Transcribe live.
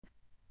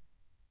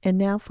And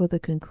now for the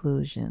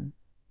conclusion.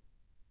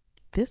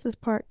 This is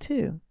part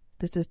 2.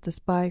 This is the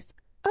spice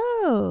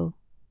of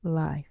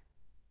life.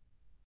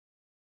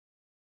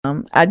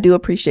 I do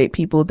appreciate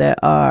people that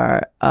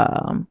are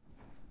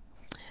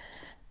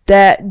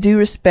that do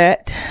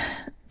respect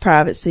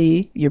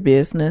privacy, your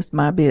business,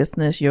 my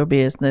business, your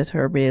business,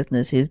 her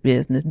business, his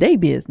business, their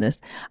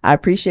business. I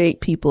appreciate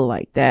people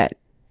like that.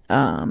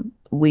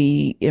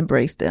 We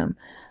embrace them.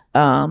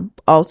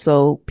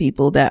 Also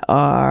people that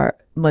are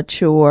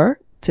mature.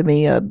 To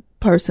me, a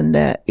person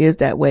that is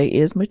that way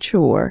is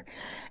mature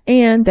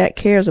and that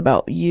cares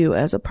about you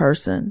as a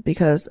person,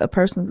 because a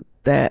person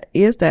that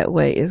is that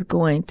way is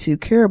going to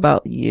care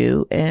about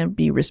you and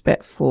be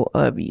respectful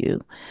of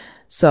you.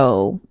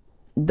 So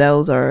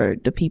those are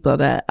the people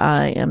that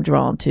I am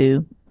drawn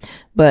to.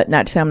 But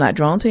not to say I'm not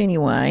drawn to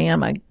anyone. I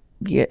am. I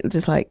get,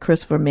 just like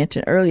Christopher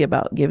mentioned earlier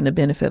about giving the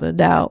benefit of the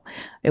doubt.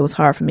 It was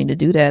hard for me to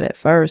do that at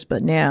first,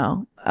 but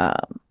now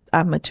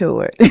I've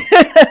matured.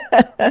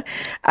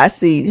 I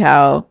see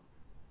how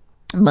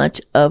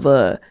much of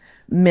a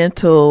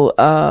mental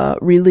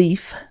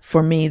relief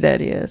for me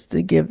that is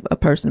to give a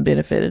person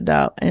benefit of the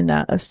doubt and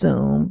not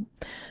assume.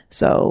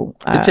 So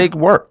it takes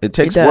work. It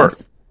takes work.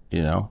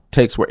 You know,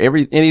 takes work.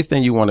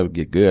 Anything you want to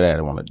get good at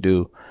and want to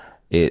do,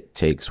 it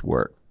takes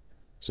work.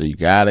 So you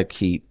got to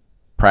keep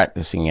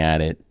practicing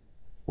at it,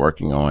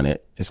 working on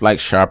it. It's like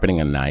sharpening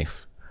a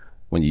knife.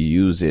 When you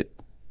use it,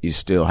 you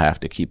still have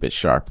to keep it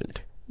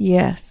sharpened.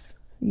 Yes.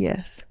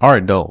 Yes. Or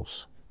it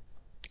dulls.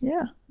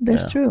 Yeah,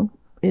 that's true.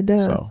 It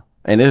does. So,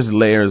 and there's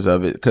layers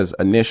of it, because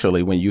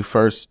initially when you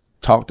first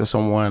talk to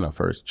someone or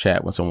first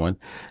chat with someone,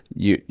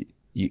 you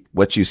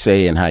what you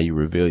say and how you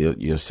reveal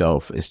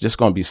yourself, it's just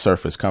going to be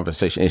surface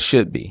conversation. It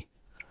should be.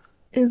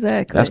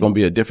 Exactly. That's going to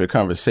be a different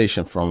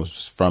conversation from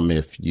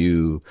if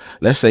you,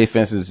 let's say, for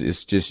instance,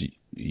 it's just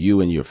you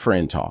and your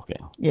friend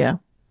talking. Yeah.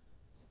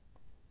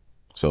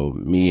 So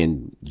me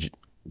and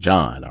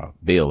John or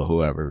Bill or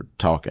whoever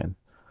talking,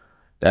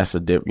 that's a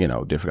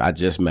different. I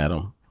just met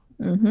him.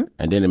 Mm-hmm.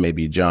 And then it may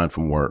be John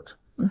from work.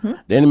 Mm-hmm.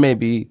 Then it may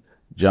be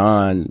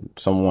John,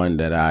 someone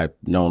that I've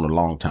known a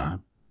long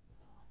time.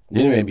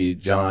 Then it may be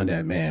John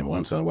that, man,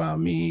 once in a while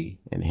me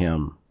and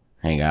him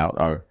hang out,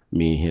 or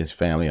me and his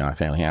family, our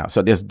family hang out.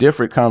 So there's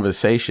different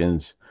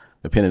conversations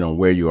depending on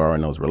where you are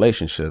in those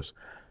relationships.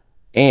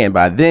 And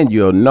by then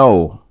you'll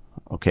know,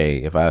 okay,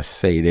 if I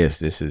say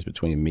this is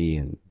between me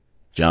and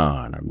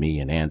John or me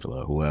and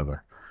Angela or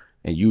whoever,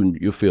 and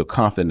you feel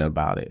confident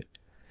about it.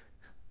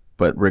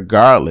 But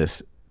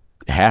regardless,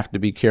 you have to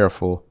be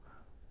careful,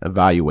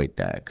 evaluate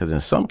that. Because in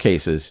some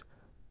cases,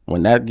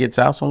 when that gets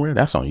out somewhere,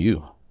 that's on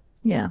you.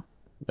 Yeah.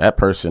 That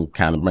person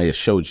kind of may have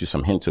showed you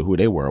some hints of who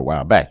they were a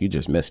while back. You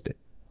just missed it.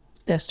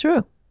 That's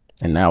true.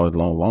 And now it's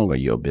no longer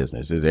your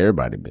business. It's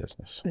everybody's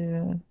business.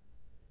 Yeah.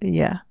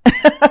 Yeah.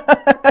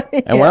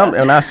 And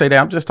when I say that,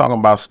 I'm just talking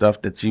about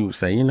stuff that you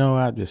say,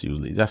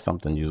 that's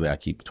something usually I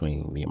keep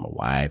between me and my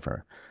wife,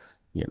 or,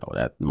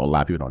 that a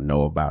lot of people don't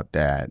know about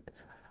that,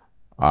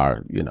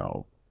 or,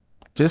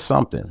 just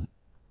something.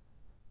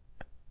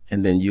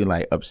 And then you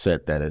like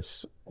upset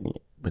that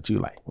but you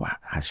like, wow,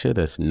 I should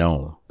have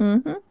known.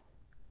 Mm-hmm.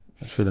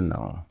 I should have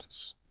known.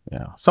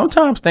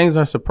 Sometimes things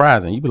are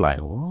surprising. You be like,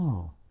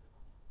 whoa.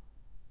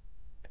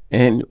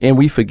 And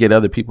we forget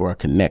other people are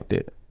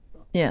connected.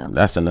 Yeah.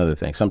 That's another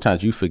thing.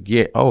 Sometimes you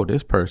forget, oh,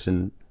 this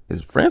person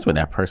is friends with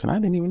that person. I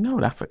didn't even know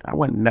that. I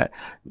wasn't that.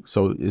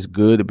 So it's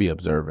good to be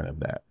observant of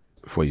that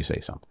before you say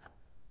something.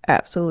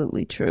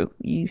 Absolutely true.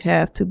 You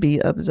have to be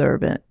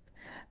observant.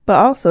 But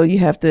also you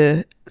have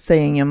to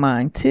say in your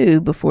mind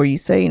too, before you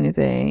say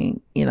anything,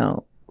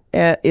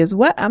 is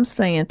what I'm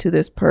saying to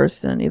this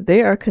person, if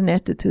they are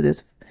connected to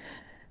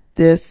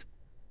this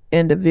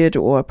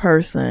individual or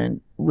person,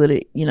 would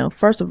it,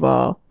 first of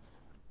all,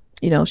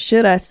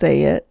 should I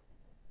say it?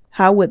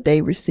 How would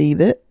they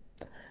receive it?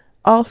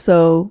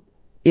 Also,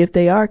 if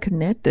they are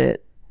connected,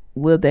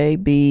 will they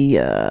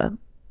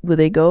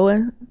go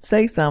and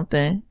say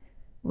something?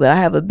 Will I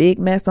have a big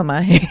mess on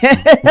my hands?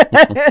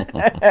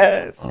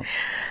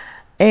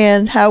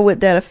 And how would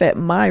that affect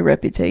my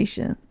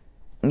reputation?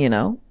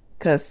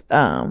 Because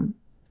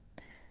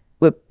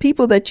with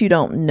people that you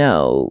don't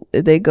know,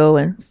 if they go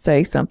and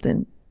say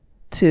something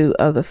to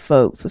other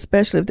folks,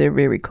 especially if they're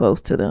very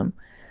close to them,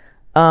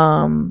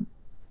 I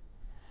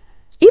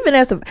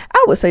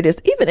would say this,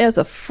 even as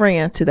a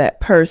friend to that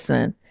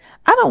person,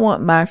 I don't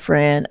want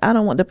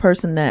the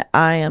person that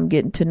I am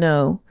getting to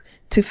know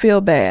to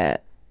feel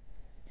bad.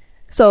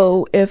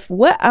 So if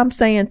what I'm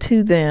saying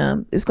to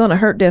them is going to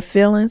hurt their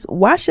feelings,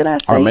 why should I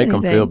say anything?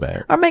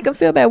 Or make them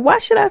feel bad. Why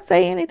should I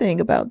say anything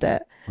about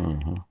that?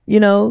 Mm-hmm.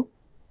 No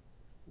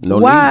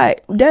why?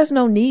 Need. There's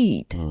no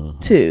need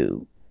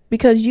to,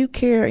 because you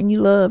care and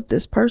you love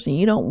this person.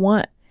 You don't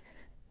want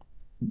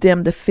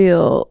them to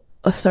feel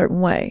a certain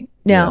way.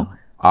 Now,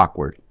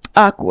 awkward.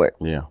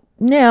 Yeah.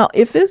 Now,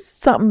 if it's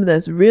something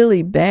that's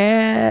really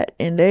bad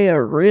and they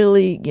are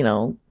really,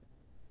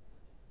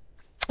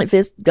 if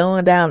it's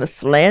going down to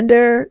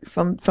slander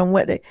from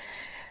what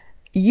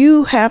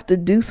you have to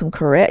do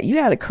you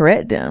got to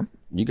correct them.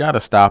 You got to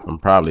stop them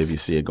probably if you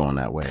see it going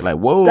that way. Like,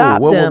 whoa,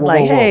 Stop whoa, them. whoa,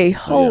 Like, whoa, whoa. hey,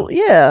 hold,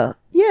 yeah.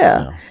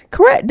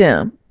 Correct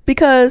them,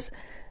 because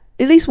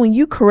at least when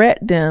you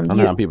correct them,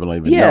 Sometimes people don't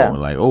even know.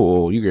 Like,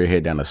 oh, you get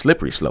head down a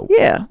slippery slope.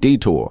 Yeah.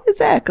 Detour.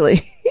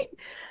 Exactly.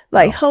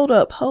 Like, hold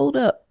up.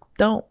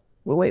 Don't.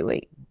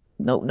 Wait.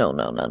 No.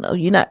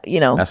 You're not,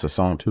 That's a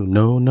song too.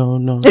 No.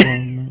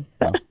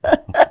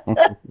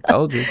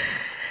 Told you.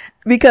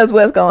 Because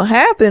what's going to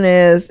happen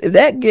is if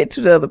that get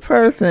to the other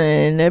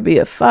person, there'd be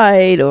a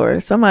fight or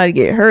somebody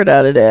get hurt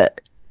out of that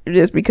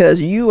just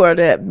because you are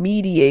that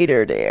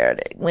mediator there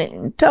that went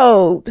and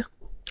told.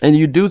 And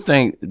you do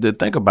think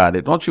about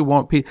it. Don't you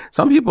want people?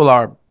 Some people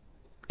are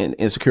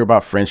insecure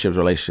about friendships,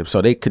 relationships, so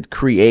they could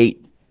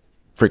create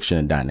friction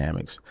and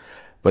dynamics.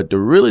 But the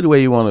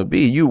way you want to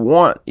be, you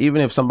want,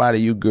 even if somebody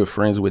you good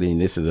friends with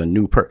and this is a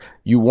new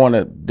you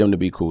want them to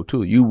be cool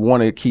too. You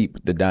want to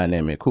keep the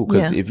dynamic cool.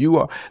 Because if you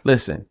are,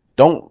 listen,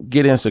 don't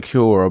get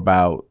insecure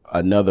about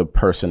another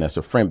person that's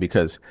a friend,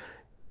 because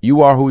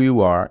you are who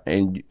you are,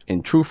 and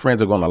true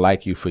friends are going to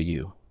like you for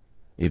you.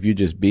 If you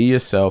just be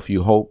yourself,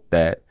 you hope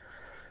that,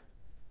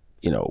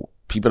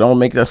 people don't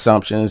make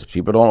assumptions.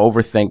 People don't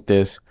overthink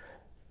this.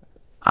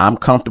 I'm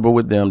comfortable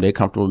with them. They're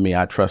comfortable with me.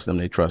 I trust them.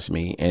 They trust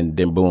me. And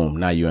then boom,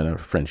 now you're in a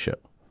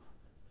friendship.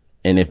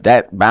 And if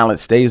that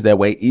balance stays that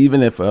way,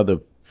 even if other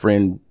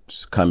friends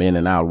come in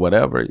and out,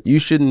 whatever, you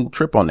shouldn't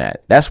trip on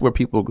that. That's where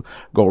people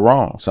go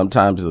wrong.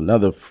 Sometimes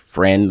another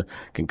friend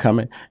can come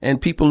in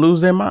and people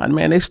lose their mind.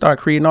 Man, they start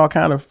creating all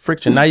kind of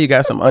friction. Now you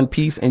got some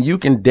unpeace, and you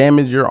can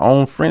damage your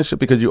own friendship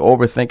because you're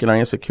overthinking or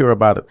insecure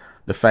about it,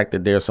 the fact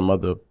that there's some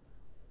other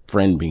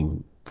friend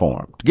being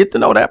formed. Get to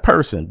know that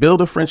person.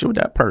 Build a friendship with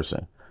that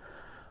person.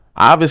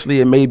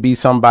 Obviously, it may be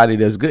somebody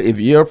that's good. If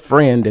your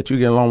friend that you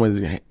get along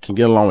with can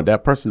get along with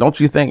that person, don't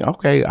you think,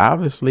 okay,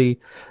 obviously,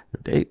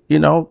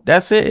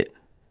 that's it.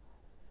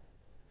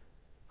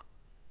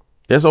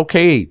 There's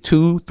okay.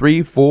 2,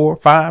 3, 4,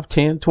 5,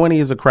 10, 20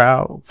 is a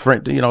crowd.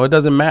 Friend, it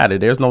doesn't matter.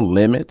 There's no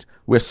limit.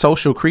 We're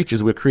social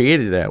creatures. We're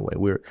created that way.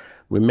 We're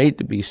made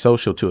to be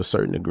social to a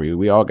certain degree.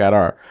 We all got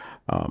our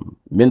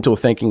mental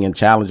thinking and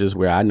challenges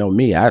where I know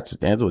me.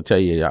 Angela tell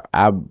you,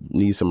 I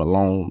need some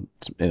alone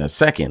in a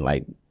second,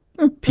 like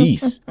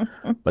peace.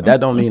 But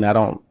that don't mean I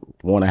don't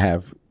want to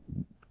have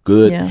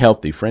good,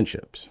 healthy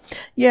friendships.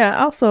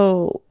 Yeah.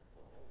 Also,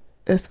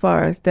 as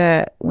far as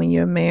that, when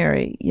you're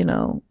married,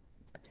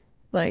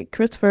 like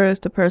Christopher is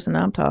the person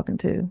I'm talking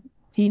to.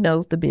 He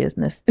knows the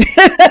business.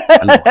 I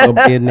know her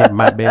business,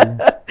 my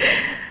business.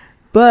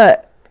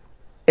 But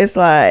it's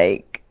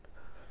like,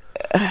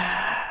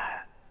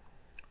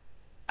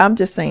 I'm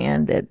just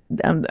saying that,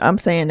 I'm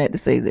saying that to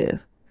say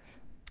this.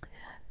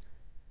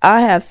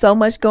 I have so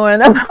much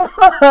going on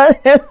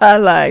in my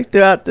life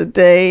throughout the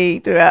day,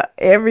 throughout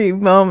every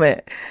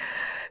moment,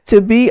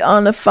 to be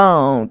on the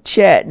phone,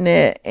 chatting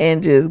it,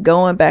 and just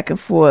going back and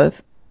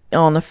forth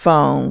on the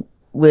phone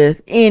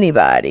with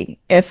anybody.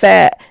 In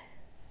fact,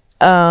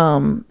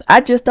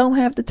 I just don't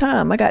have the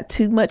time. I got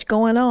too much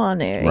going on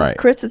there. Right.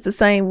 Chris is the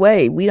same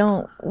way. We're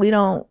not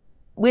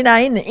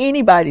in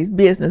anybody's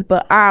business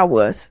but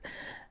ours.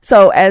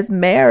 So as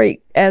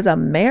a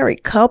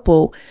married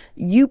couple,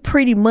 you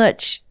pretty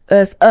much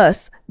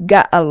us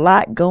got a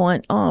lot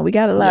going on. We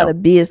got a lot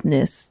of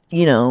business,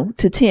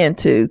 to tend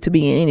to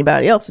be in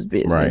anybody else's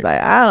business. Right.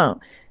 Like, I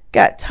don't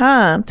got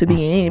time to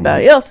be in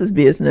anybody else's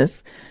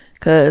business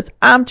because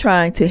I'm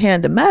trying to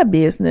handle my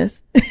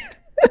business.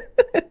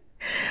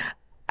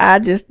 I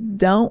just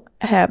don't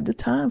have the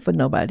time for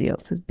nobody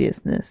else's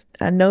business.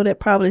 I know that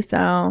probably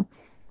sounds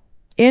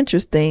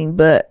interesting,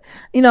 but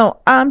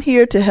I'm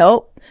here to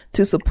help,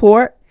 to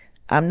support.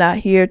 I'm not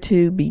here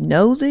to be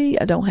nosy.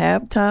 I don't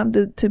have time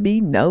to be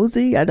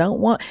nosy. I don't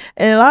want,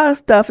 and a lot of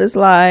stuff is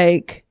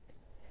like,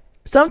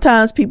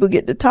 sometimes people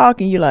get to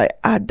talking, you're like,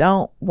 I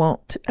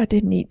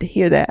didn't need to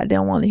hear that. I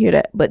don't want to hear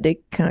that. But they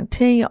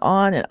continue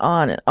on and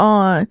on and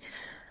on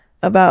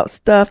about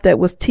stuff that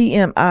was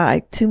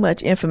TMI, too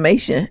much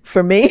information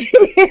for me.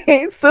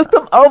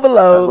 System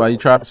overload. That's why you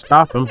try to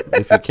stop them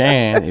if you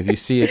can, if you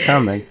see it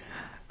coming.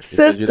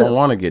 You don't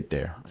want to get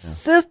there. Yeah.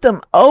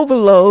 System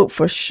overload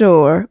for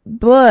sure,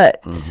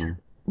 but it's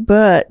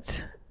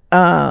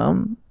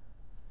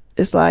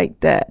like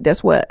that.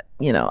 That's what,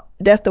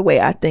 that's the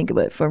way I think of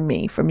it for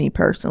me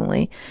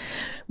personally.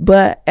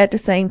 But at the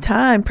same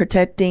time,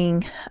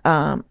 protecting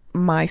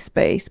my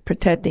space,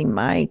 protecting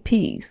my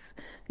peace.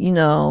 I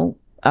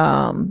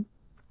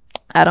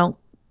don't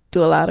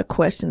do a lot of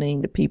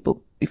questioning to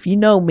people. If you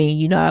know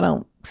me, I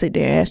don't sit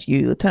there and ask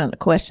you a ton of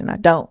questions. I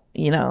don't,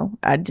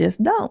 I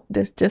just don't.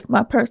 That's just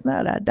my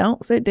personality. I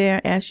don't sit there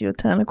and ask you a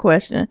ton of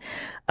questions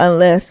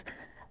unless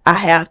I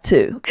have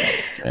to.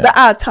 Yeah. But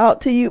I'll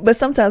talk to you. But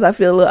sometimes I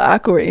feel a little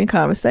awkward in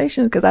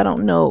conversation because I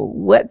don't know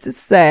what to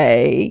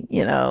say.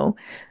 I'll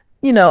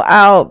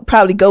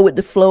probably go with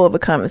the flow of a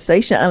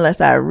conversation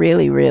unless I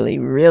really, really,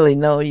 really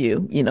know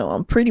you.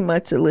 I'm pretty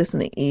much a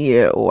listening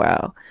ear, or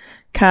I'll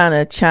kind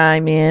of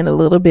chime in a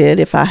little bit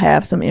if I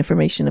have some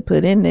information to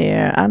put in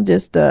there. I'm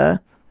just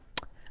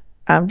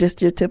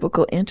your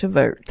typical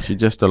introvert. She's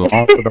just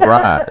along for the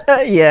ride.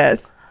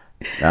 Yes.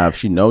 Now, if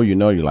she know you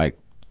know you like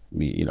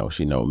me, you know,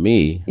 she know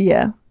me.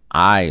 Yeah.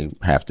 I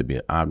have to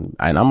be. I'm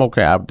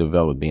okay. I've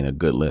developed being a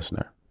good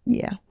listener.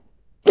 Yeah.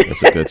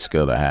 It's a good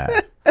skill to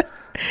have.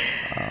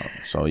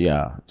 So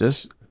yeah,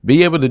 just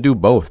be able to do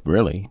both.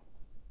 Really,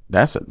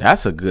 that's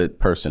a good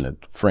person, a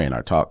friend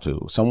I talk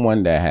to.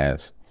 Someone that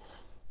has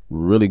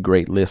really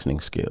great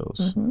listening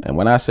skills. And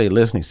when I say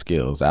listening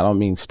skills, I don't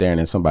mean staring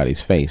in somebody's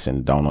face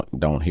and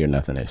don't hear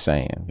nothing they're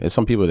saying. There's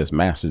some people that's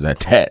masters at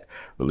that.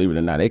 Believe it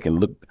or not, they can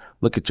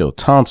look at your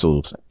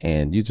tonsils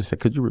and you just say,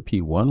 "Could you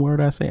repeat one word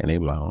I said?" And they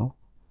be like, "Oh."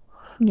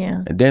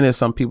 Yeah. And then there's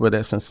some people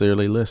that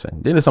sincerely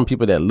listen. Then there's some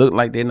people that look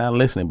like they're not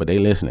listening, but they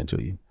listening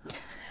to you.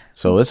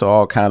 So it's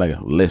all kind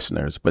of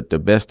listeners. But the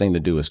best thing to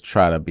do is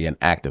try to be an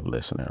active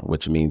listener,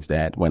 which means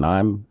that when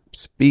I'm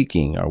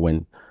speaking or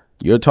when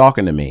you're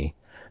talking to me,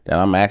 that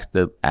I'm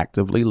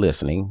actively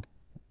listening.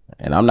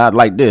 And I'm not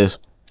like this.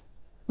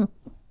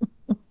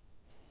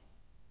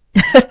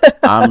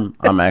 I'm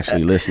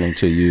actually listening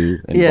to you,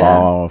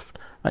 involved.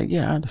 Like,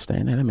 yeah, I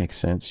understand that. It makes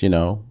sense. You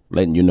know,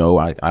 letting you know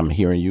I'm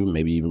hearing you,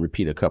 maybe even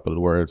repeat a couple of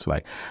the words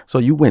like, "So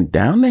you went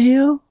down the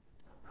hill?"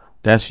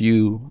 That's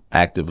you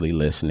actively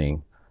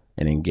listening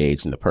and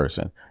engaging the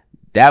person.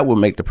 That will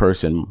make the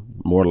person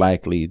more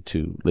likely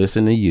to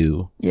listen to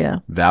you,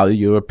 value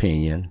your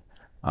opinion,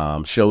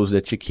 shows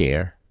that you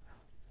care,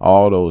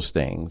 all those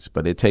things.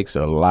 But it takes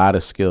a lot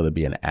of skill to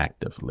be an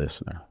active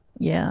listener.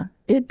 Yeah,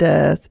 it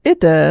does. It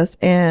does.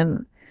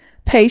 And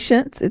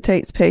patience, it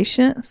takes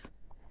patience.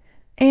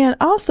 And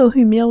also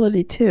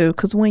humility too,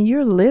 because when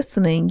you're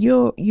listening,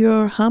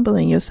 you're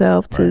humbling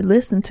yourself to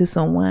listen to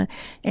someone,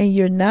 and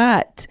you're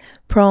not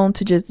prone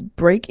to just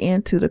break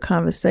into the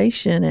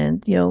conversation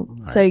and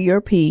say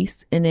your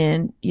piece, and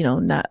then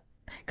not,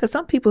 because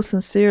some people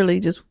sincerely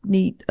just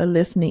need a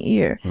listening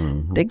ear.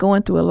 They're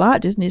going through a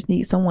lot, just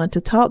need someone to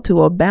talk to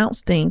or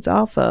bounce things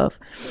off of.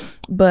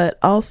 But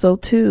also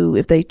too,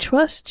 if they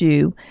trust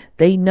you,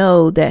 they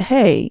know that,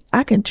 hey,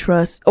 I can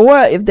trust.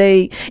 Or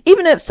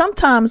even if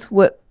sometimes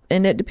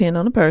and that depends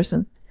on the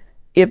person.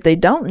 If they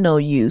don't know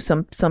you,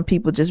 some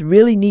people just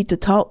really need to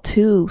talk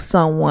to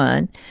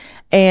someone,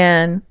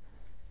 and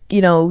they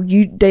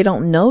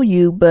don't know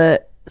you,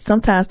 but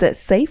sometimes that's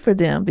safe for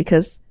them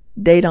because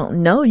they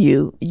don't know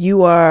you.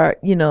 You are,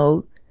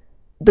 the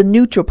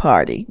neutral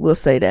party. We'll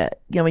say that.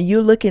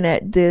 You're looking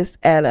at this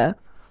at a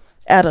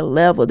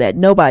level that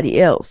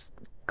nobody else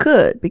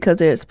could, because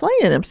they're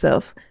explaining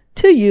themselves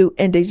to you,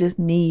 and they just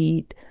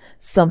need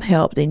some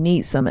help. They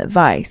need some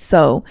advice.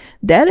 So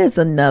that is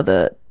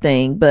another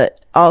thing.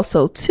 But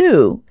also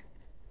too,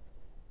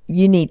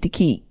 you need to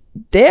keep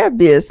their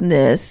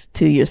business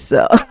to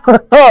yourself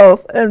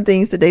and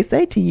things that they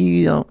say to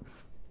you.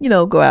 You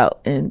don't, go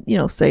out and,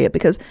 say it,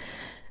 because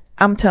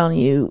I'm telling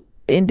you,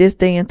 in this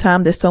day and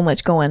time, there's so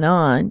much going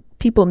on.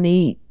 People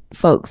need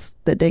folks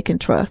that they can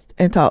trust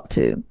and talk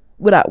to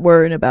without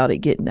worrying about it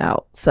getting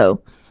out.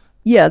 So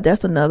yeah,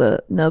 that's another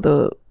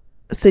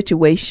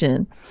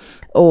situation,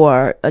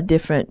 or a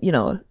different,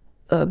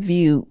 a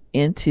view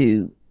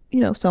into,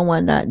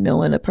 someone not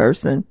knowing a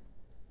person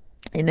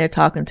and they're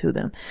talking to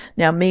them.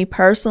 Now, me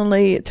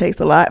personally, it takes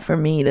a lot for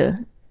me to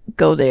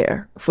go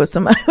there for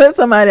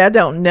somebody I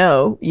don't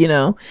know,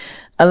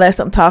 unless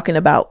I'm talking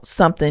about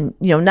something,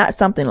 not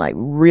something like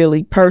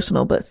really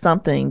personal, but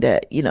something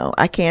that,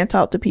 I can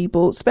talk to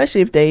people,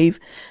 especially if they've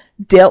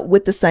dealt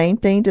with the same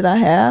thing that I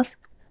have.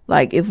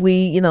 Like if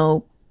we,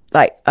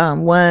 like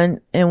one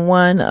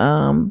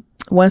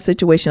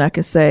situation I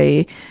can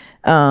say,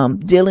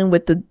 dealing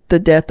with the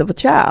death of a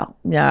child.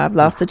 Yeah, I've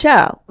lost a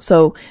child.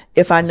 So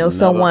if I know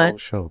someone,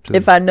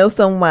 if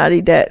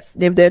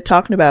they're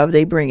talking about, if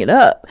they bring it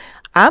up,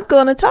 I'm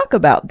going to talk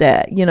about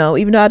that,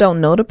 even though I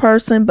don't know the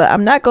person, but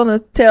I'm not going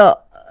to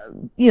tell,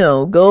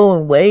 go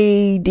and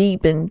way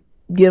deep and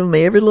give them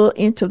every little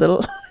inch of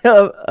the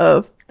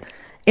of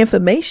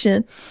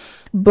information,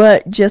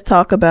 but just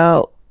talk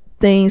about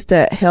things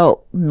that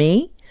help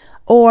me,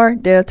 or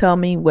they'll tell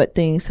me what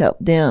things help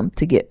them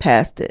to get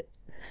past it.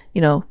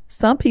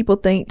 Some people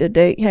think that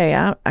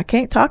I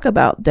can't talk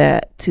about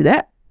that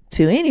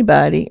to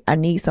anybody. I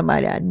need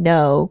somebody I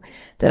know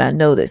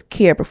that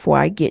care before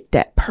I get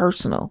that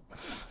personal.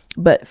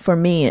 But for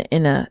me,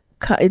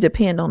 it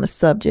depends on the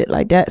subject.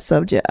 Like that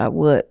subject I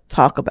would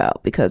talk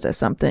about, because that's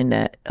something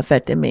that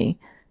affected me,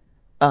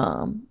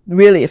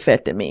 really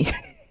affected me.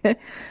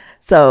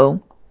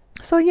 So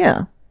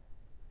yeah.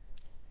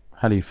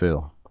 How do you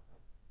feel?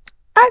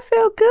 I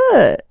feel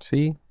good.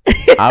 See,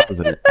 I was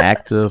an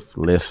active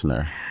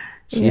listener.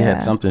 She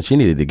had something she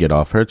needed to get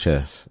off her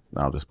chest.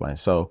 No, I'm just playing.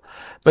 So,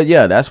 but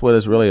yeah, that's what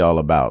it's really all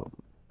about.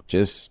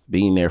 Just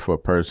being there for a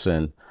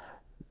person,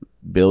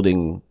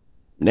 building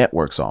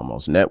networks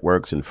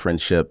and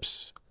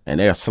friendships. And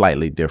they're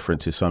slightly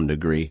different to some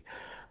degree,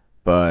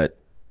 but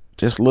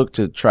just look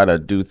to try to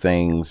do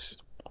things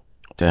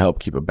to help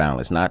keep a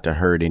balance, not to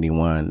hurt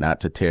anyone, not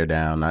to tear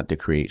down, not to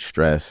create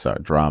stress or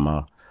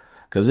drama.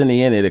 Because in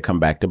the end, it'll come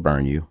back to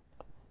burn you.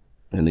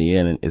 In the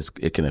end,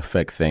 it can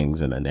affect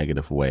things in a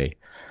negative way.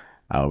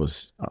 I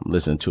was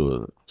listening to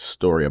a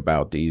story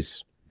about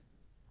these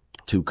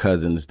two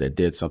cousins that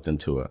did something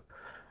to a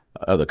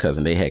other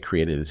cousin. They had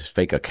created this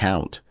fake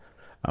account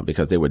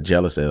because they were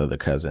jealous of the other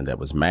cousin that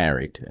was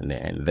married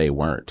and they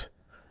weren't.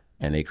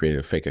 And they created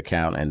a fake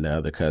account, and the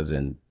other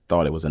cousin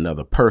thought it was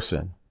another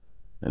person,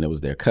 and it was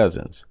their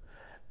cousins,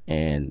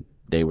 and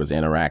they was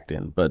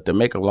interacting. But to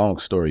make a long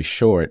story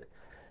short,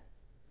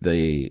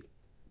 they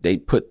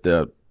put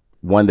the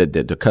one that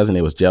the cousin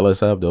they was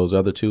jealous of, those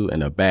other two,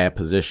 in a bad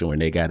position when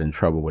they got in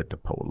trouble with the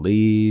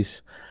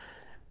police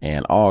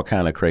and all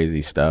kind of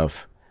crazy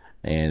stuff.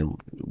 And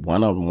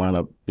one of them wound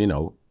up,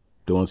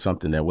 doing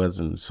something that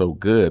wasn't so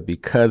good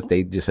because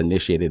they just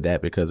initiated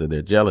that because of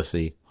their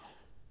jealousy.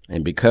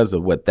 And because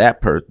of what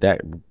that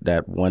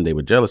one they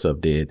were jealous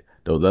of did,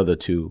 those other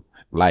two,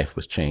 life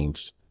was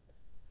changed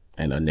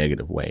in a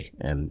negative way.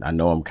 And I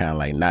know I'm kind of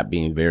like not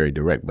being very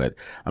direct, but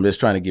I'm just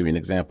trying to give you an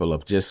example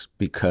of just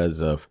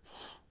because of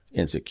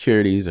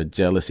insecurities or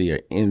jealousy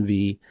or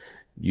envy,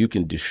 you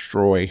can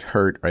destroy,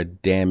 hurt, or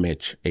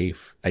damage a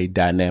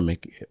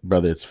dynamic,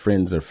 whether it's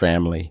friends or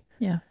family.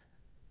 Yeah.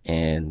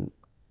 And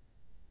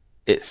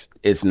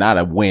it's not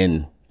a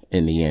win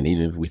in the end,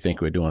 even if we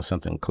think we're doing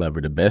something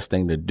clever. The best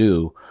thing to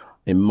do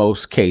in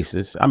most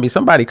cases, I mean,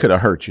 somebody could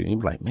have hurt you. You'd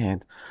be like,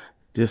 man,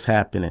 this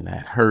happened and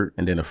that hurt.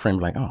 And then a friend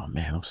be like, oh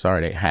man, I'm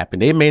sorry that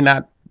happened. They may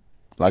not,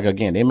 like,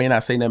 again, they may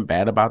not say nothing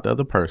bad about the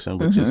other person,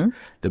 which is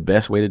the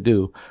best way to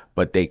do,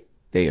 but they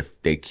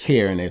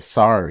care and they're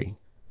sorry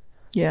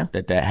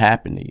that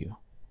happened to you.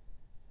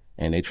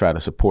 And they try to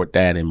support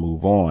that and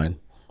move on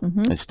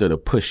instead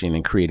of pushing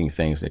and creating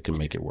things that can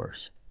make it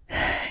worse.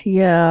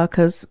 Yeah,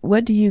 because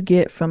what do you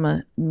get from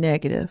a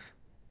negative?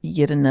 You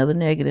get another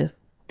negative.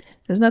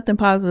 There's nothing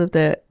positive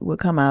that will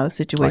come out of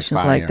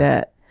situations like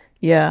that.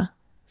 Yeah.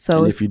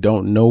 So and if you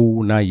don't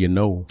know, now you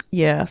know.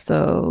 Yeah.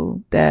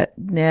 So that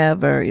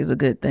never is a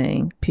good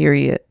thing,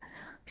 period.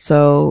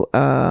 So,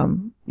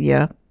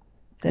 yeah.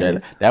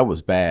 That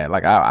was bad.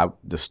 Like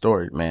the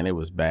story, man, it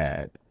was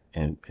bad.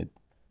 And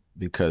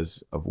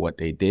because of what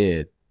they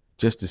did,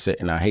 just to say,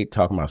 and I hate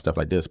talking about stuff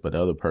like this, but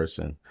the other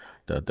person,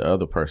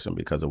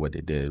 because of what they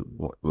did,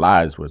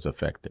 lives was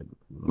affected.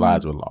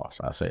 Lives were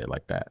lost. I say it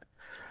like that.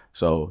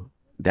 So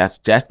that's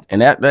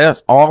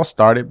all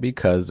started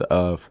because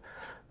of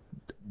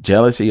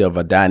jealousy of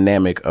a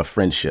dynamic of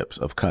friendships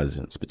of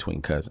cousins,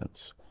 between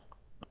cousins.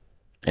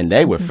 And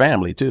they were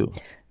family too.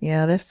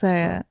 Yeah, that's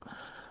sad.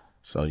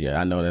 So yeah,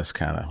 I know that's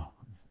kind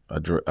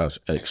of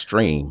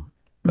extreme,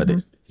 but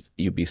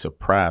you'd be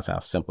surprised how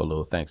simple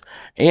little things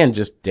and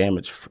just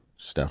damage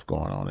stuff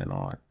going on and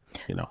on,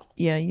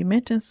 Yeah, you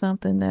mentioned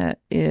something that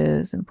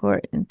is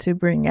important to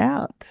bring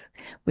out,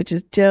 which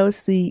is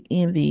jealousy,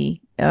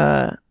 envy,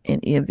 and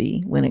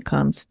envy when it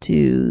comes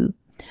to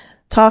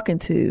talking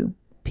to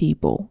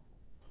people.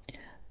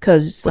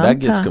 Because that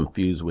gets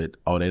confused with,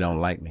 oh, they don't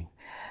like me.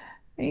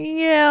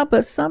 Yeah,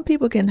 but some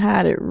people can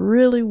hide it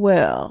really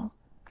well.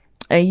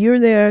 And you're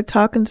there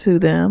talking to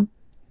them,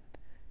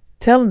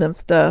 telling them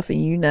stuff,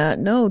 and you not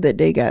know that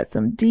they got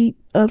some deep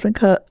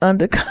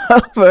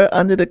undercover,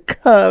 under the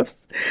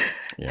cuffs,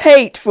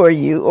 hate for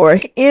you, or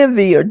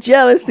envy or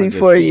jealousy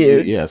for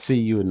you. See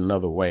you in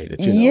another way. That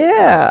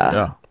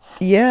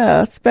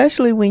Yeah,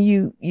 especially when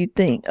you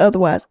think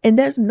otherwise. And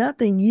there's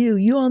nothing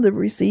you on the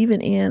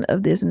receiving end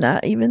of this,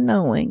 not even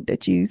knowing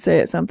that you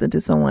said something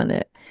to someone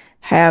that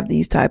have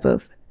these type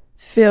of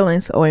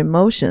feelings or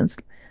emotions,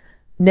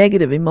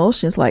 negative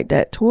emotions like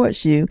that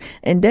towards you,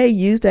 and they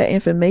use that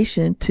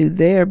information to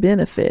their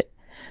benefit.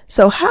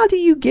 So how do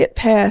you get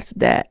past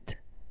that?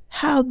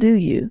 How do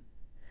you?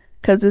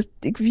 Because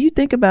if you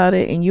think about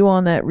it and you're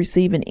on that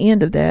receiving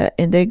end of that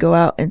and they go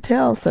out and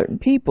tell certain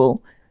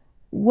people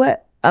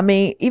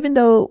even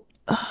though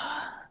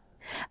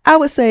I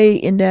would say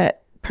in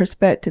that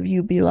perspective,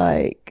 you'd be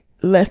like,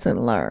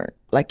 lesson learned.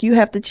 Like you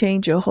have to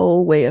change your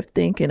whole way of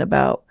thinking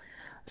about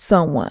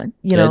someone,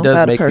 it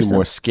does make you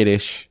more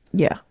skittish.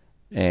 Yeah.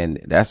 And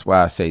that's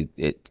why I say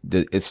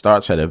it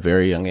starts at a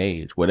very young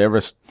age.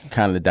 Whatever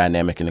kind of the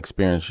dynamic and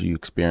experience you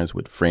experience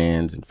with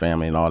friends and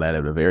family and all that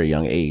at a very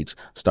young age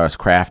starts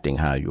crafting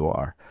how you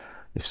are.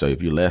 If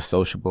you're less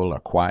sociable or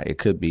quiet, it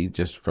could be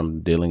just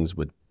from dealings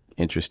with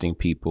interesting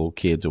people,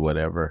 kids or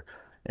whatever,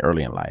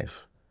 early in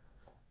life.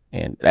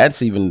 And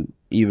that's even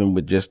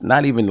with just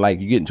not even like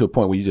you getting to a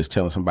point where you're just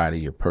telling somebody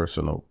your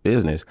personal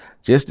business,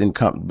 just in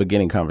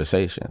beginning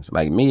conversations.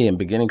 Like me in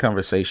beginning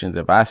conversations,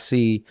 if I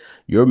see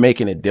you're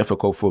making it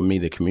difficult for me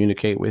to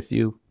communicate with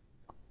you,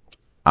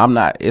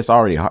 it's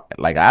already hard.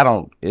 Like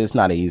it's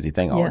not an easy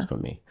thing always for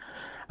me.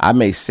 I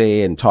may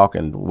say it and talk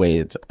in the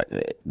way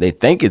they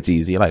think it's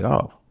easy, like,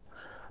 oh,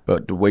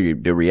 but the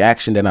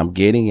reaction that I'm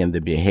getting and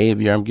the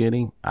behavior I'm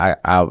getting, I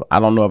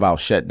don't know if I'll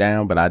shut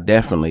down, but I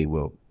definitely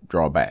will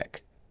draw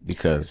back.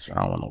 Because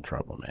I don't want no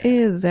trouble, man.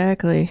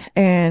 Exactly.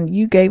 And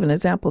you gave an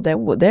example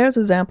there's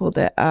an example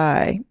that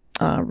I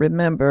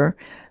remember.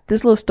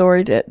 This little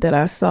story that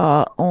I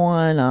saw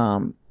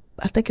on,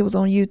 I think it was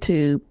on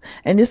YouTube.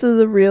 And this is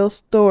a real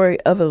story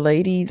of a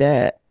lady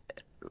that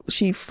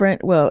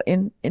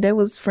and they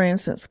was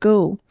friends since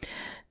school.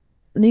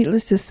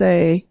 Needless to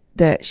say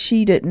that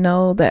she didn't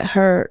know that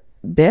her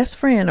best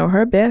friend or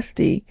her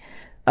bestie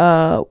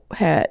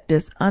had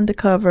this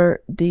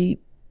undercover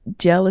deep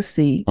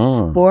jealousy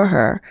for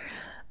her.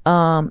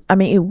 I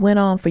mean, it went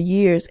on for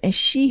years and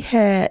she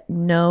had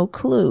no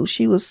clue.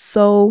 She was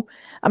so,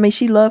 I mean,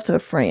 she loved her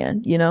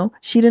friend, you know,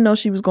 she didn't know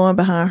she was going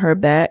behind her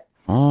back,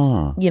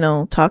 you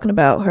know, talking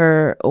about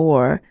her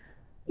or,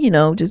 you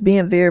know, just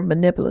being very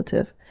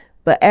manipulative.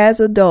 But as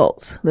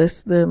adults,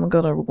 I'm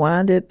going to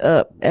wind it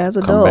up. As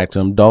adults, come back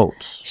to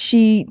adults.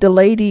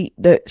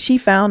 She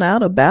found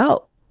out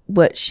about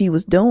what she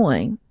was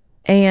doing.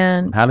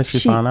 And how did she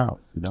find out?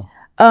 You know?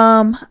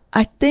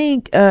 I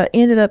think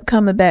ended up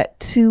coming back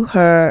to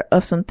her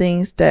of some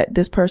things that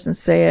this person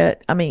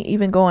said. I mean,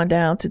 even going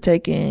down to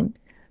taking,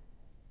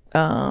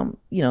 you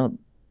know,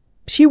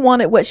 she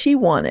wanted what she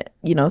wanted.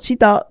 You know, she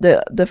thought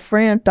the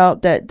friend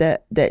thought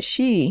that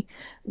she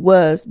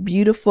was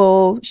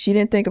beautiful. She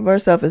didn't think of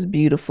herself as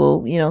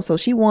beautiful. You know, so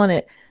she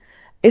wanted.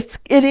 It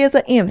is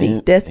an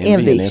envy. That's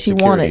envy. She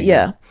wanted,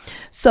 yeah.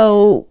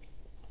 So.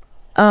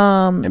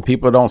 And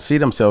people don't see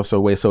themselves so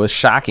way. So it's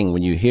shocking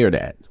when you hear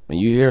that. When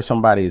you hear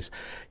somebody's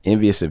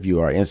envious of you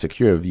or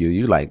insecure of you,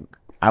 you like,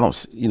 I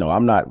don't, you know,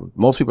 I'm not,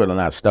 most people are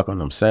not stuck on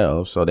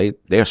themselves. So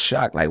they're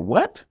shocked. Like,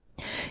 what?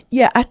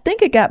 Yeah, I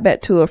think it got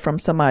back to her from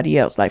somebody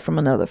else, like from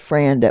another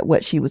friend, that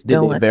what she was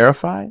doing. Did they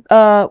verify?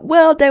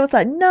 Well, they was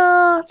like,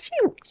 no,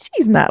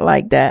 she's not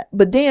like that.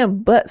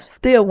 But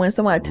still, when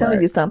somebody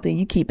telling you something,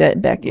 you keep that in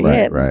the back of your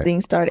head. Right.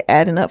 Things started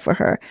adding up for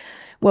her.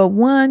 Well,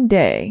 one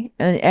day,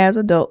 and as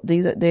adults,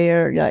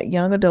 they're like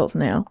young adults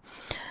now.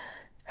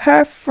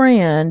 Her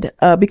friend,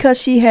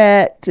 because she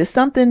had just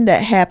something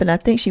that happened, I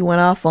think she went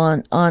off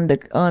on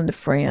the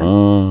friend,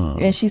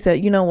 and she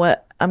said, "You know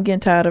what? I'm getting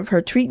tired of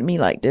her treating me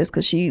like this,"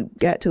 because she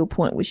got to a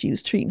point where she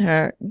was treating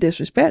her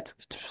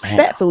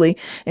disrespectfully,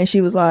 and she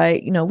was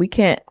like, "You know, we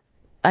can't.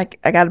 I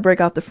got to break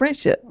off the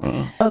friendship."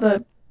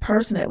 Other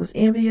person that was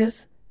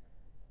envious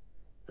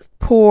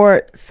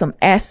poured some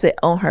acid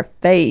on her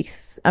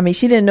face. I mean,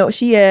 she didn't know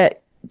she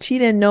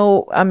didn't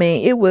know. I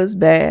mean, it was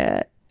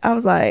bad. I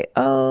was like,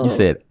 oh. You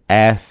said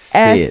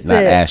acid.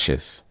 Not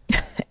ashes.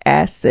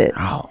 Acid.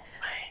 Oh,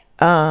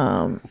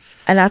 man.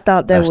 And I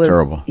thought that's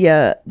terrible.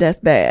 Yeah, that's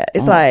bad.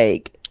 It's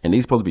like. And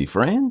these supposed to be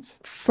friends?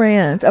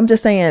 Friends. I'm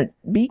just saying,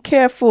 be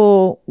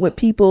careful with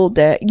people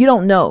that you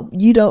don't know.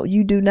 You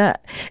do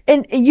not.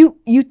 And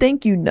you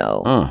think you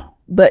know.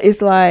 But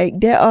it's like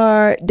there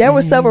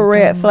were several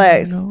red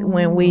flags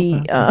when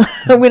when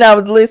I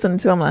was listening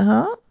to them. I'm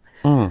like,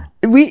 huh?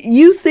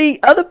 You see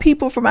other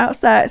people from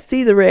outside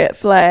see the red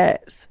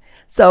flags.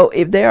 So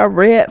if there are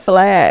red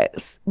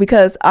flags,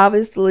 because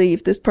obviously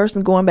if this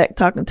person going back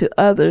talking to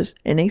others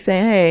and they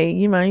saying, hey,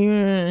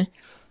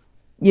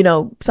 you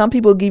know, some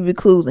people give you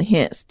clues and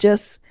hints.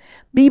 Just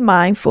be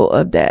mindful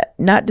of that.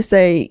 Not to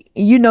say,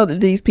 you know, that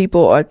these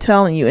people are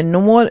telling you, and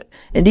no more,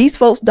 and these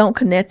folks don't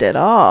connect at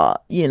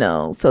all, you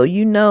know. So,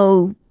 you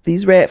know,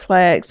 these red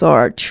flags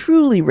are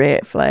truly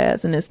red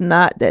flags, and it's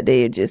not that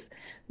they're just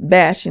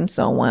bashing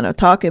someone or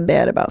talking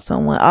bad about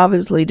someone.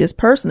 Obviously, this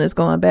person is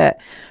going back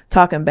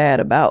talking bad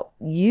about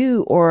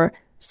you or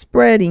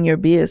spreading your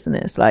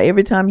business. Like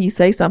every time you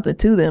say something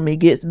to them, it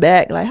gets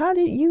back like, how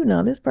did you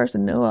know this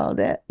person knew all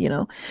that, you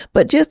know?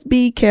 But just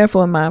be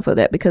careful and mindful of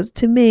that, because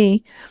to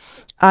me,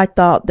 I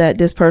thought that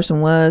this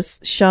person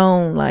was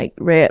shown like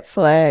red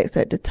flags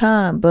at the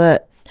time,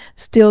 but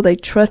still they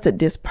trusted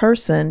this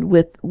person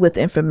with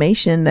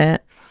information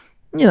that,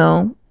 you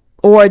know,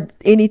 or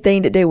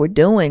anything that they were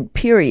doing,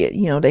 period.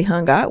 You know, they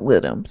hung out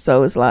with them.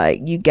 So it's like,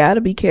 you got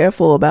to be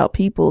careful about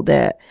people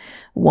that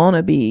want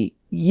to be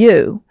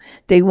you.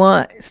 They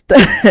want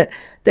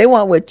they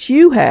want what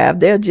you have.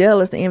 They're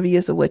jealous and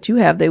envious of what you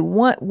have. They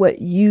want what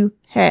you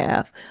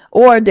have,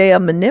 or they are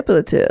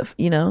manipulative.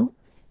 You know,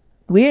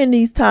 we're in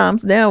these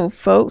times now.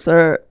 Folks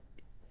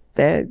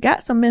that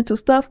got some mental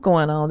stuff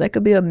going on. That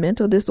could be a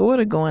mental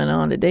disorder going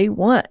on, that they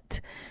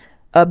want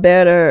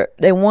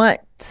they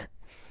want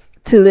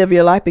to live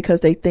your life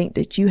because they think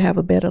that you have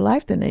a better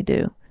life than they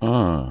do.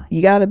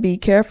 You got to be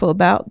careful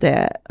about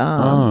that.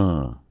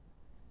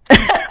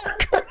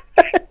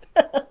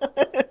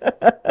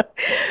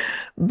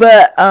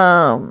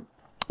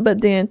 But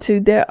then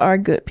too, there are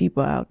good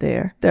people out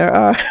there. There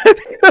are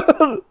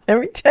people, let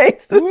me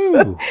change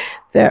this.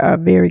 There are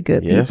very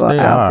good people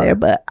out there.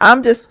 But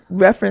I'm just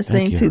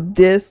referencing to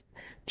this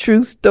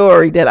true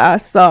story that I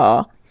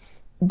saw,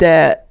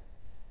 that,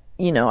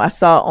 you know, I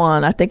saw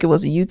on, I think it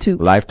was a YouTube.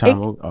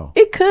 Lifetime.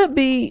 It could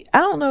be, I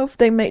don't know if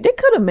they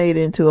could have made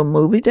it into a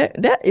movie.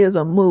 That is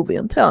a movie.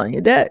 I'm telling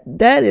you, that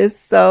is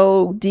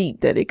so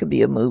deep that it could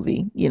be a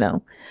movie, you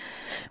know.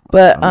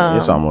 But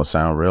it's almost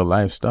sound real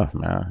life stuff,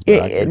 man.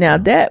 Now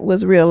that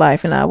was real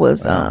life, and I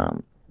was,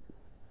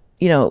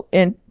 you know,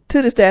 and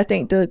to this day, I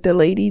think the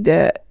lady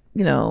that,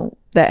 you know,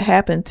 that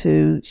happened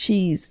to,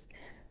 she's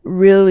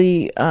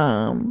really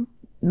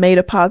made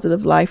a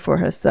positive life for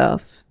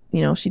herself. You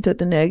know, she took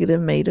the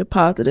negative, made it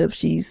positive.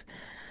 She's,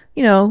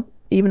 you know,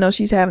 even though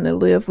she's having to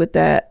live with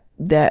that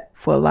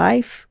for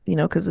life, you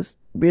know, because it's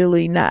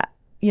really not,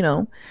 you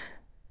know,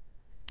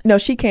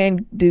 she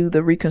can do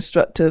the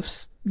reconstructive,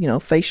 you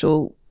know,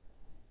 facial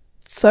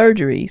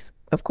surgeries.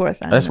 Of course,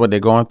 That's what they're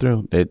going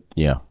through. They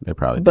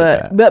probably.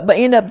 But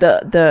end up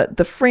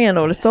the friend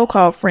or the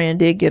so-called friend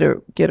did get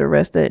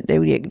arrested. They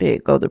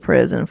did go to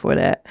prison for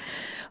that.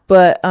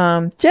 But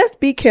just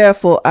be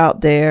careful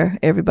out there,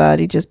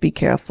 everybody. Just be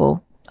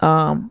careful.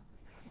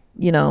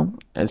 You know.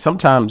 And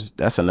sometimes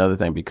that's another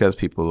thing, because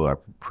people are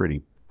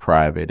pretty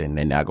private and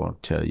they're not going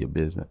to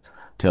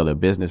tell their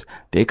business.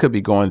 They could be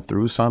going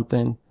through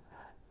something,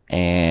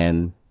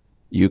 and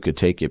you could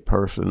take it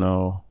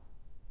personal.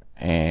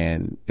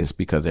 And it's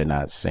because they're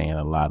not saying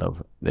a lot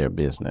of their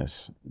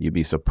business. You'd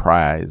be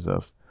surprised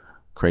of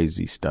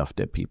crazy stuff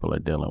that people are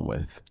dealing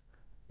with.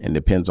 And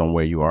depends on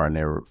where you are in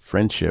their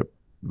friendship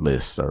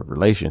list or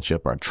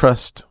relationship or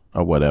trust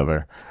or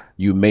whatever.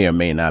 You may or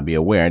may not be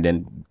aware. And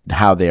then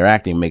how they're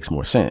acting makes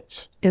more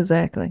sense.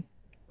 Exactly.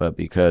 But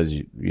because,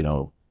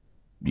 you're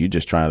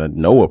just trying to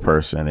know a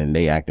person and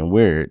they acting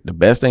weird, the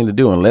best thing to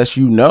do, unless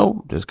you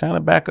know, just kind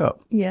of back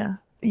up. Yeah.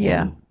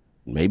 Yeah. And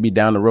maybe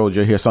down the road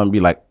you'll hear something be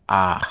like,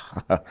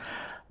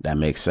 that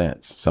makes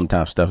sense.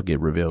 Sometimes stuff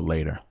get revealed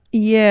later.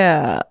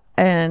 Yeah.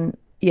 And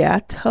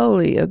I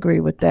totally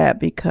agree with that,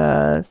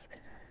 because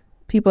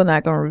people are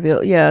not going to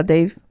reveal. Yeah,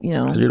 they've, you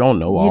don't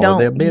know all of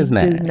their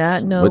business. You do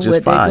not know which is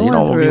what fine. They're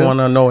going through. You want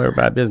to know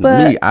everybody's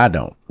business. Me, I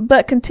don't.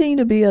 But continue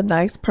to be a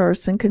nice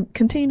person.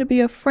 Continue to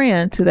be a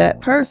friend to that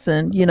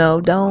person.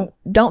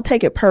 Don't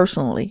take it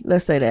personally.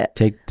 Let's say that.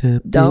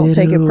 Don't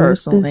take it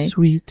personally.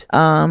 Sweet.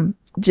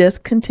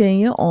 Just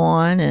continue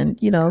on and,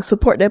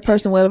 support that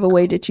person whatever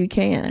way that you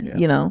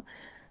can,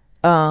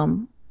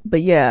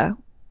 but yeah,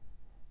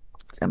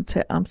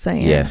 I'm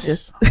saying, yes.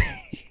 Just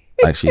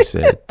like she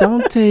said,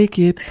 don't take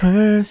it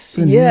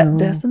personal. Yeah,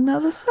 that's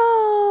another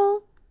song.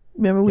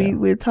 Remember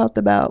we talked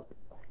about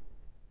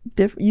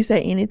different, you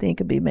say anything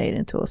could be made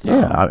into a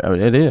song. Yeah,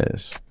 it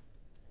is.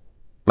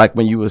 Like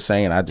when you were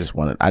saying, I didn't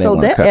want to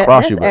cut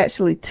across you. That's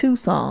actually two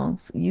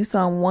songs. You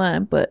sung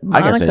one, but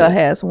Monica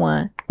has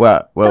one.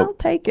 Well, don't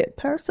take it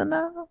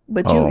personal.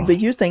 But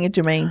you're singing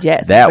Jermaine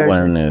Jackson. That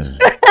version. One is.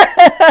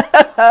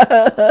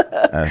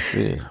 I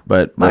see.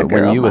 But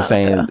when you were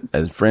saying,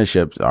 as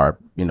friendships are,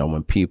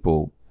 when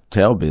people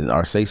tell business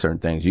or say certain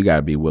things, you got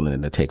to be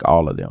willing to take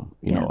all of them.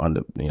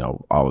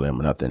 All of them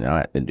or nothing.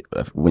 And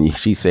when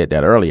she said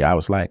that earlier, I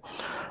was like,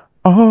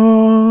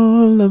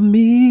 all of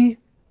me.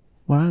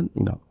 Why,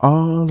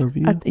 all of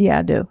you. I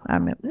do. I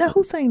remember. Now,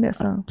 who sang that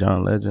song?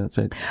 John Legend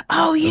said.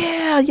 Oh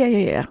yeah.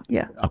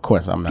 Of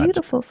course, I'm not.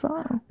 Beautiful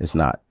song. It's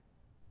not.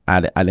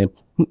 I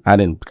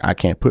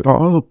can't put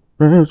all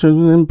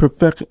in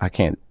perfection. I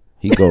can't.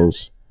 He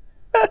goes.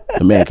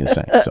 The man can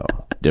sing. So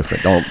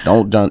different.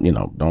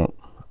 Don't.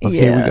 Okay,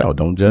 here we go.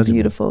 Don't judge me.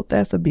 Beautiful.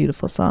 That's a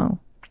beautiful song.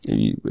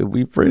 If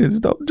we friends,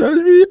 don't judge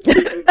me.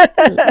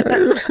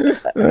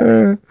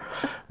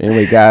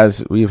 Anyway,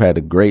 guys, we've had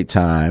a great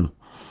time.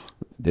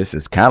 This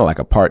is kind of like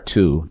a part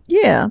 2.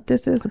 Yeah,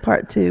 this is a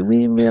part 2. We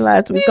didn't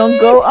realize we were going to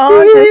go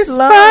on this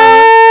long.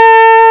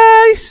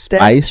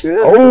 Spice.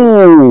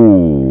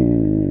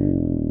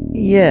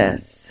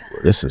 Yes.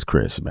 This is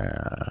Chris, man.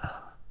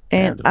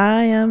 And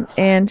I am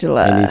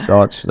Angela. Any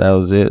thoughts? That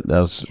was it?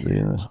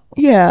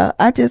 Yeah,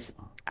 I just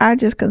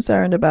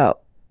concerned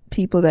about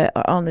people that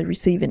are on the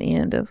receiving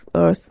end of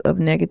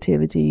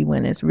negativity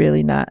when it's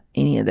really not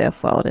any of their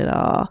fault at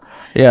all.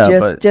 Yeah,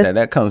 but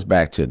that comes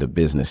back to the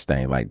business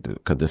thing,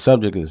 because the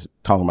subject is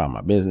talking about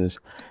my business.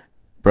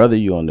 Brother,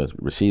 you on the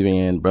receiving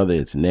end, brother,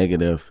 it's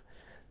negative.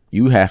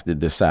 You have to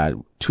decide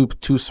two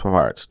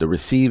parts: the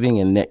receiving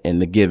and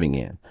the giving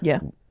end. Yeah.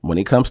 When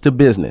it comes to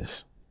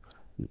business,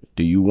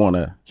 do you want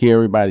to hear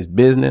everybody's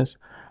business?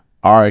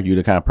 Are you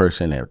the kind of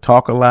person that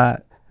talk a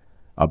lot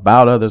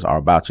about others or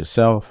about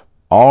yourself?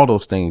 All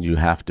those things you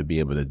have to be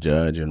able to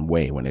judge and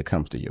weigh when it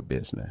comes to your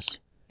business.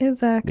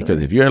 Exactly.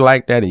 Because if you're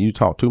like that and you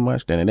talk too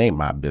much, then it ain't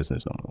my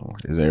business no more.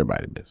 It's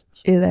everybody's business.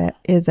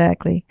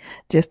 Exactly.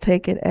 Just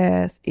take it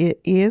as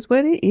it is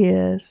what it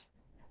is.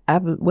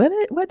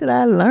 What did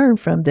I learn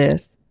from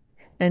this?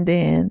 And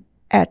then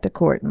act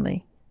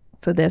accordingly.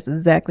 So that's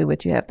exactly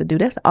what you have to do.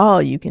 That's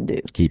all you can do.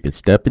 Keep it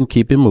stepping,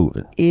 keep it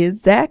moving.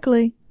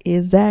 Exactly.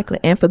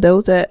 And for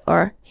those that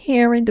are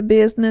hearing the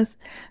business,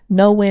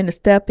 know when to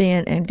step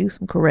in and do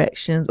some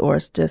corrections, or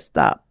just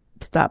stop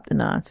the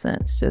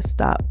nonsense. Just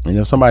stop. And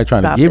if somebody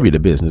trying to give you the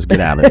business,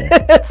 get out of there.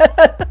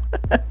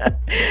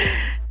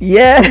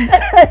 Yes.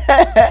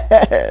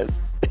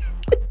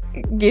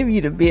 Give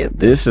you the business.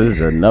 This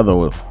is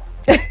another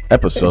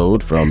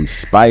episode from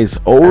Spice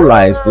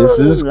Life. This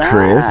is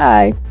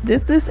Chris.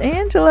 This is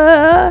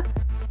Angela.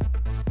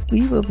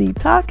 We will be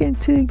talking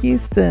to you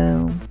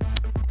soon.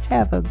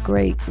 Have a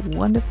great,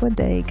 wonderful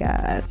day,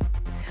 guys.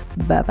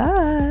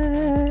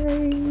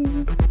 Bye-bye.